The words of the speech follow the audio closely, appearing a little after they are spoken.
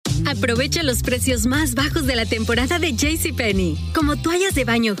Aprovecha los precios más bajos de la temporada de JCPenney. Como toallas de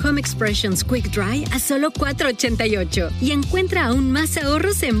baño Home Expressions Quick Dry a solo $4.88. Y encuentra aún más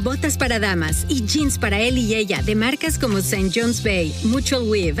ahorros en botas para damas y jeans para él y ella de marcas como St. John's Bay, Mutual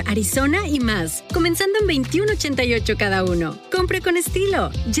Weave, Arizona y más. Comenzando en $21.88 cada uno. Compre con estilo.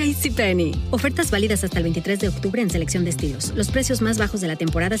 JCPenney. Ofertas válidas hasta el 23 de octubre en selección de estilos. Los precios más bajos de la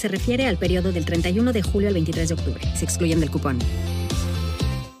temporada se refiere al periodo del 31 de julio al 23 de octubre. Se excluyen del cupón.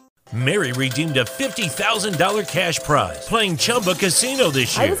 Mary redeemed a $50,000 cash prize playing Chumba Casino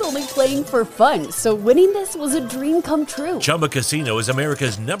this year. I was only playing for fun, so winning this was a dream come true. Chumba Casino is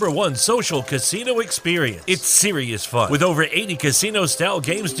America's #1 social casino experience. It's serious fun. With over 80 casino-style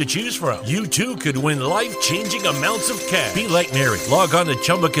games to choose from, you too could win life-changing amounts of cash. Be like Mary. Log on to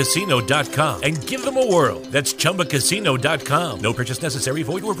ChumbaCasino.com and give them a whirl. That's ChumbaCasino.com. No purchase necessary.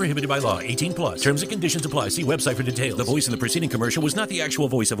 Void or prohibited by law. 18 plus. Terms and conditions apply. See website for details. The voice in the preceding commercial was not the actual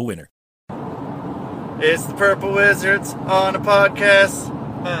voice of a winner. It's the Purple Wizards on a podcast.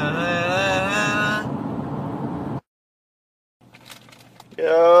 Yo,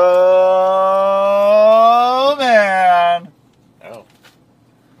 man. Oh,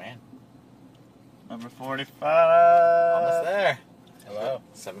 man. Number 45. Almost there. Hello.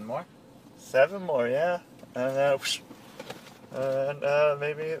 7 more? 7 more, yeah. And then,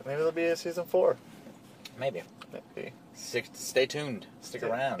 maybe there'll be a season 4. Maybe. Maybe. Stay tuned. Stick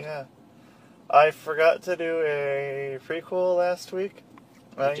around. Yeah. I forgot to do a prequel last week.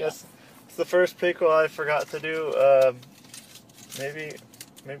 I guess it's the first prequel I forgot to do, maybe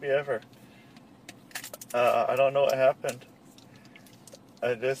ever. I don't know what happened.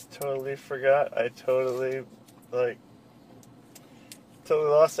 I just totally forgot. I totally lost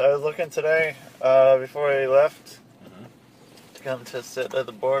it. I was looking today, before I left, to come to sit at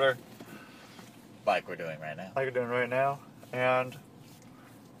the border. Like we're doing right now. Like we're doing right now. And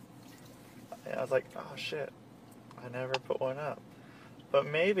I was like, oh shit, I never put one up. But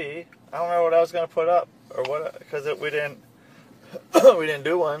maybe, I don't know what I was going to put up, or what, because we didn't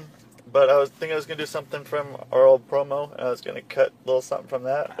do one. But I was thinking I was going to do something from our old promo, and I was going to cut a little something from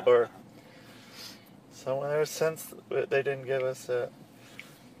that, or somewhere, since they didn't give us a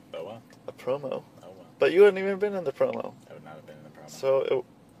promo. Oh, well. But you hadn't even been in the promo. I would not have been in the promo. So it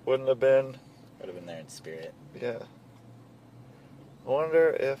wouldn't have been... Would have been there in spirit. Yeah. I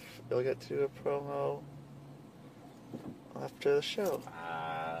wonder if you'll get to do a promo after the show.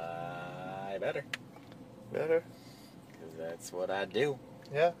 I better. Better? Because that's what I do.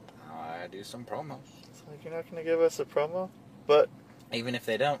 Yeah. I do some promos. It's like, you're not going to give us a promo? But... Even if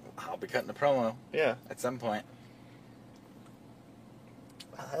they don't, I'll be cutting the promo. Yeah. At some point.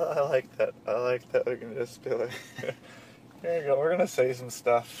 I like that. I like that we can just be like, here you go, we're going to say some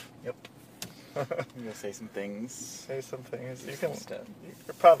stuff. Yep. I'm going to say some things. Say some things. You're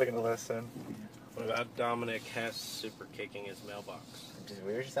probably going to listen. What about Dominic Hess super kicking his mailbox?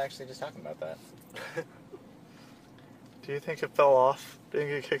 We were actually talking about that. Do you think it fell off? Do you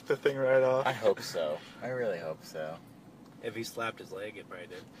think he kicked the thing right off? I hope so. I really hope so. If he slapped his leg, it probably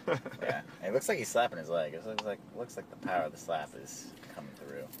did. Yeah. It looks like he's slapping his leg. It looks like the power of the slap is coming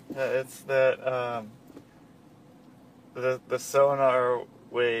through. Yeah, it's that, the sonar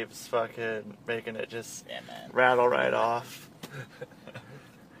waves fucking making it just rattle right off.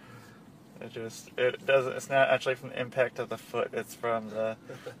 It's not actually from the impact of the foot, it's from the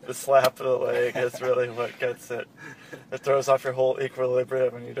slap of the leg. It's really what gets it. It throws off your whole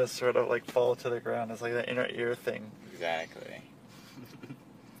equilibrium and you just sort of like fall to the ground. It's like the inner ear thing. Exactly.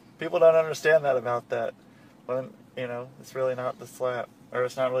 People don't understand that about that. When, it's really not the slap. Or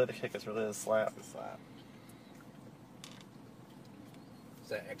it's not really the kick, it's really the slap. It's the slap. It's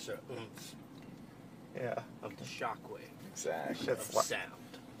that extra oomph. Yeah. Of the shockwave. Exactly. Shit's Of sound.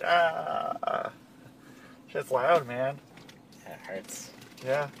 Shit's loud, man. Yeah, it hurts.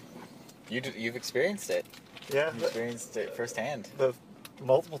 Yeah. You've experienced it. Yeah. You've experienced it firsthand.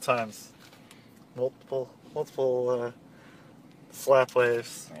 Multiple times. Multiple slap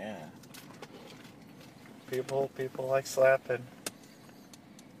waves. Yeah. People like slapping.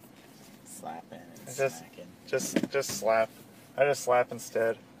 Slapping and smacking. Just slap. I just slap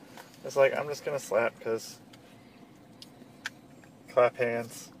instead. It's like, I'm just gonna slap because clap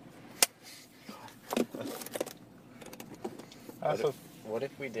hands. What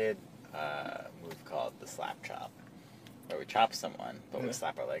if we did a move called the slap chop? Where we chop someone, but we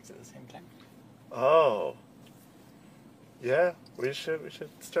slap our legs at the same time. Oh. Yeah, we should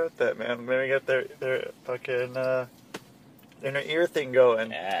start that, man. Maybe get their fucking inner ear thing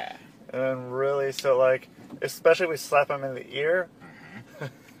going. Yeah. And really, so like, especially if we slap them in the ear,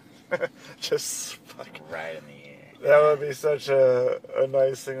 just fucking right in the ear. That would be such a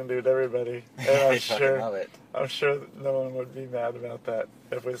nice thing to do to everybody. And They fucking love it. I'm sure no one would be mad about that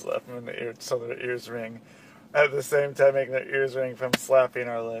if we slapped them in the ear so their ears ring. At the same time making their ears ring from slapping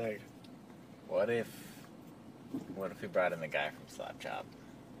our leg. What if we brought in the guy from Slap Chop?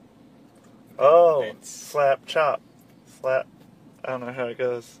 Oh, Vince. slap chop. Slap. I don't know how it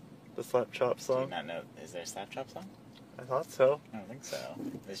goes. The slap chop Do song. you not know? Is there a Slap Chop song? I thought so. I don't think so.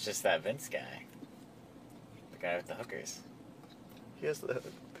 It's just that Vince guy. The guy with the hookers. He has the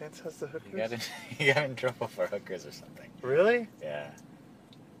Vince has the hookers. He got in trouble for hookers or something. Really? Yeah.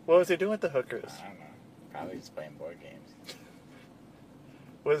 What was he doing with the hookers? I don't know. Probably just playing board games.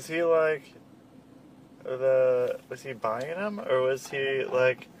 Was he like was he buying them, or was he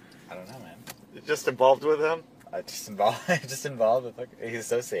like I don't know, man. just involved with them? Just involved with hookers. He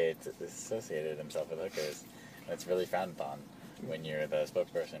associated himself with hookers. That's really frowned upon when you're the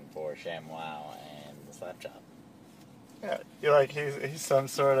spokesperson for ShamWow and the Slap Chop. Yeah, you're like he's some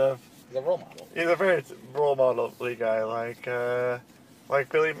sort of. He's a role model. He's a very role model-y guy, like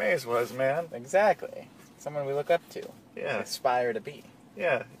Billy Mays was, man. Exactly. Someone we look up to. Yeah. Aspire to be.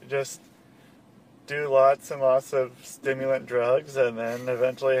 Yeah, just do lots and lots of stimulant drugs and then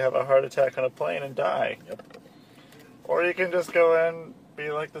eventually have a heart attack on a plane and die. Yep. Or you can just go and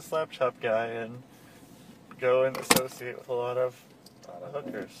be like the slap chop guy and go and associate with a lot of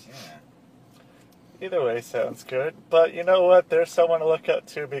hookers. Yeah. Either way sounds good. But you know what? There's someone to look up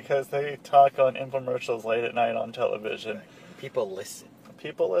to because they talk on infomercials late at night on television. People listen.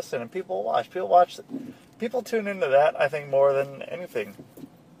 People listen and people watch. People tune into that, I think, more than anything.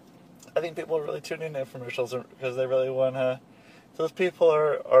 I think people really tune into infomercials because they really want to. Those people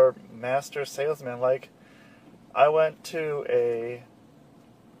are master salesmen. Like, I went to a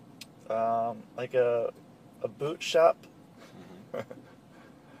boot shop.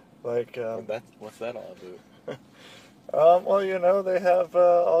 Mm-hmm. What's that all about? Well, you know, they have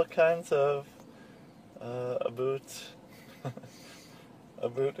all kinds of boot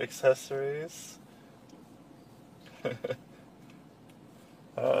accessories.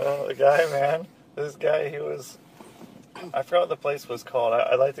 The guy, man. This guy, I forgot what the place was called.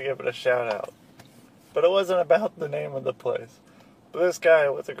 I'd like to give it a shout out. But it wasn't about the name of the place. But this guy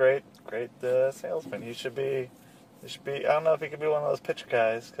was a great salesman. He should be, I don't know if he could be one of those pitch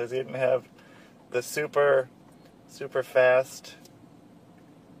guys, because he didn't have the super fast,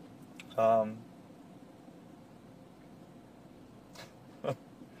 the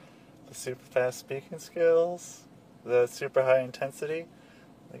super fast speaking skills, the super high intensity.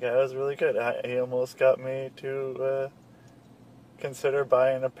 The guy was really good. He almost got me to consider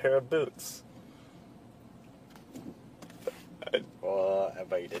buying a pair of boots.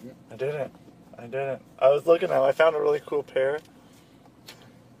 But you didn't? I didn't. I was looking at them. I found a really cool pair.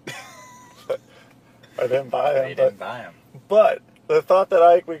 I didn't buy them. You didn't buy them. But the thought that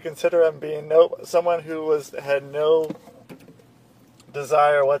I would consider him being someone who had no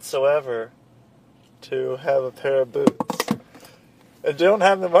desire whatsoever to have a pair of boots and don't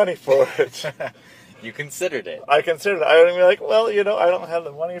have the money for it. You considered it. I considered it. I would be like, well, you know, I don't have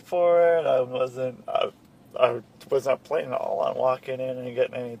the money for it. I was not planning at all on walking in and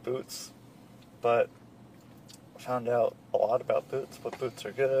getting any boots, but I found out a lot about boots. What boots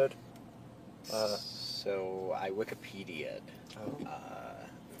are good. So I Wikipedia'd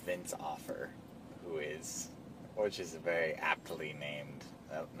Vince Offer, which is a very aptly named,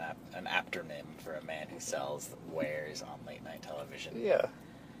 an apter name for a man who sells wares on late night television. Yeah,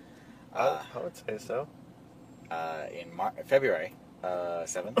 I would say so. In February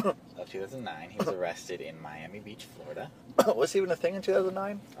 7th of 2009, he was arrested in Miami Beach, Florida. Was he even a thing in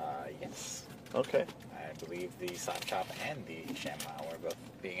 2009? Yes. Okay. I believe the Slap Chop and the ShamWow were both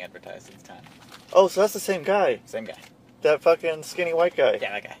being advertised at the time. Oh, so that's the same guy. Same guy. That fucking skinny white guy.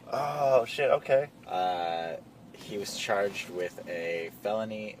 Yeah, that guy. Oh shit. Okay. He was charged with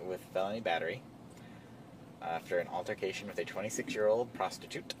felony battery after an altercation with a 26-year-old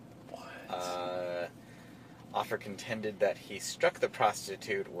prostitute. What? Offer contended that he struck the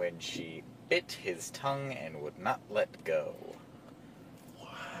prostitute when she bit his tongue and would not let go.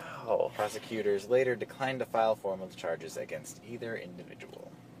 Wow. Prosecutors later declined to file formal charges against either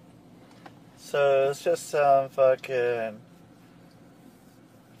individual. So it's just some fucking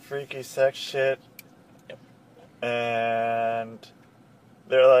freaky sex shit. Yep. And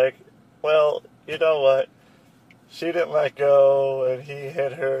they're like, well, you know what? She didn't let go, and he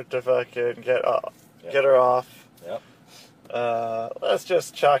hit her to fucking get her off. Yep. Let's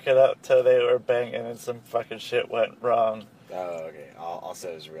just chalk it up to they were banging and some fucking shit went wrong. Oh, okay.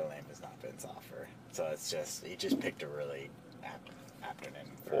 Also, his real name is not Vince Offer, so he just picked a really apt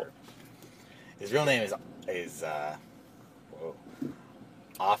name for. His real name is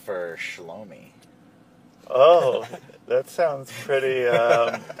Offer Shlomi. Oh, that sounds pretty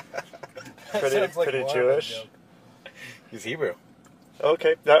Sounds like pretty Marvel Jewish. joke. He's Hebrew.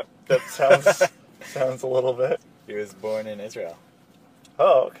 Okay, that sounds sounds a little bit. He was born in Israel.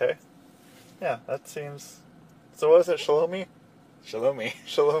 Oh, okay. Yeah, that seems. So what was it, Shlomi? Shlomi.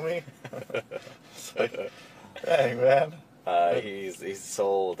 Shlomi? It's like, dang, man. He's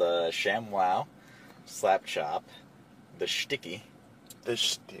sold ShamWow, Slap Chop, the Shticky. The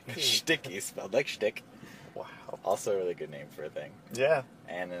sticky. Shticky, spelled like shtick. Wow. Also a really good name for a thing. Yeah.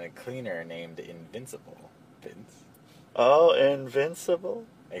 And then a cleaner named Invincible. Vince. Oh, Invincible?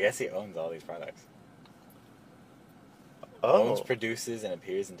 I guess he owns all these products. Oh. Owns, produces, and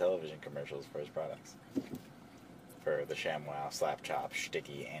appears in television commercials for his products. For the ShamWow, Slap Chop,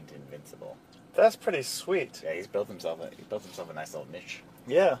 Shticky, and Invincible. That's pretty sweet. Yeah, he's built himself a nice little niche.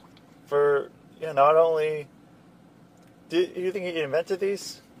 Yeah. For, not only... Do you think he invented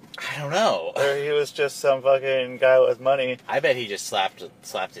these? I don't know. Or he was just some fucking guy with money? I bet he just slapped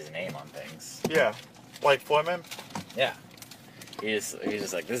his name on things. Yeah. Like Foreman? Yeah. He's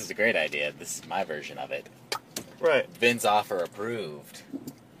just like, this is a great idea. This is my version of it. Right. Vince Offer approved.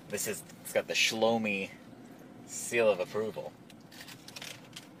 It's got the Shlomi seal of approval.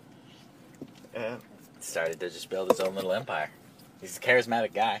 And Started to just build his own little empire. He's a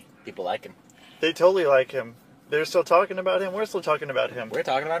charismatic guy. People like him. they totally like him. They're still talking about him. We're still talking about him. We're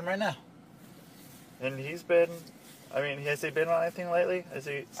talking about him right now. And he's been... I mean, has he been on anything lately? Is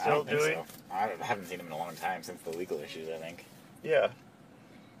he I still don't think doing... so. I haven't seen him in a long time since the legal issues, I think. Yeah.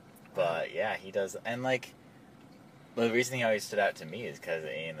 But yeah, he does. And like, well, the reason he always stood out to me is because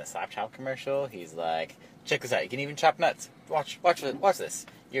in the Slap Chop commercial, he's like, check this out. You can even chop nuts. Watch this.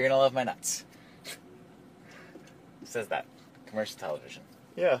 You're going to love my nuts. He says that. Commercial television.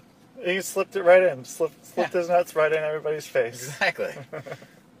 Yeah. He slipped it right in. Slipped Yeah. his nuts right in everybody's face. Exactly.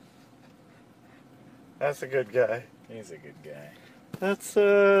 That's a good guy. He's a good guy. Let's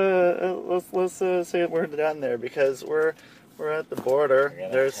say we're down there because we're at the border. We're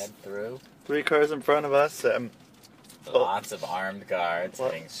going to There's head through. 3 cars in front of us. Lots of armed guards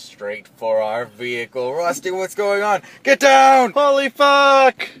heading straight for our vehicle. Rusty, what's going on? Get down! Holy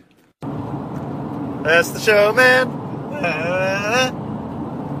fuck! That's the show, man.